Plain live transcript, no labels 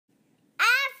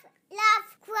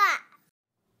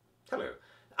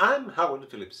I'm Howard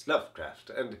Phillips Lovecraft,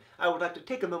 and I would like to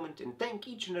take a moment and thank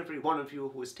each and every one of you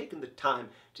who has taken the time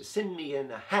to send me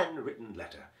in a handwritten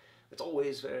letter. It's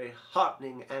always very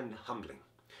heartening and humbling.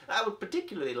 I would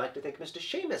particularly like to thank Mr.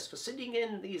 Seamus for sending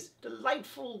in these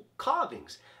delightful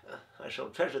carvings. I shall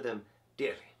treasure them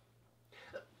dearly.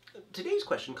 Today's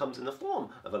question comes in the form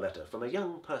of a letter from a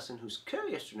young person who's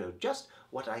curious to know just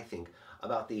what I think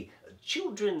about the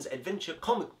children's adventure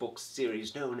comic book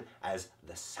series known as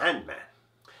the Sandman.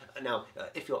 Now,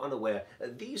 if you're unaware,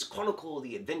 these chronicle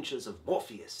the adventures of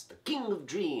Morpheus, the king of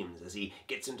dreams, as he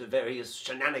gets into various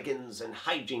shenanigans and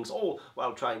hijinks, all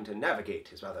while trying to navigate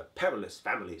his rather perilous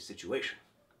family situation.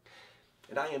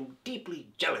 And I am deeply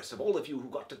jealous of all of you who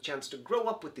got the chance to grow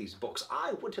up with these books.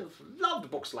 I would have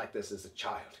loved books like this as a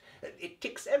child. It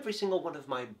ticks every single one of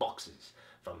my boxes,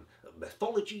 from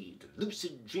mythology to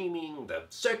lucid dreaming, the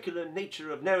circular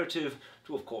nature of narrative,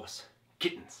 to, of course,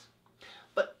 kittens.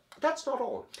 But that's not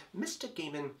all. Mr.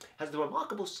 Gaiman has the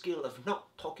remarkable skill of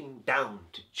not talking down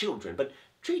to children, but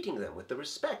treating them with the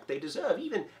respect they deserve,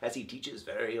 even as he teaches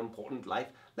very important life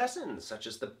lessons, such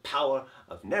as the power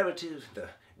of narrative, the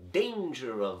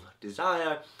danger of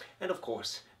desire, and of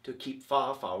course, to keep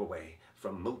far, far away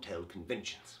from motel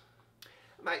conventions.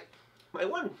 My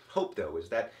one hope, though, is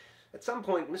that at some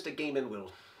point Mr. Gaiman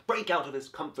will break out of his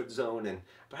comfort zone and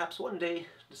perhaps one day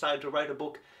decide to write a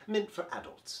book meant for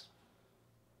adults.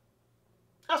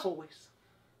 As always,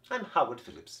 I'm Howard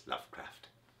Phillips Lovecraft.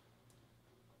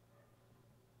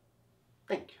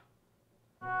 Thank you.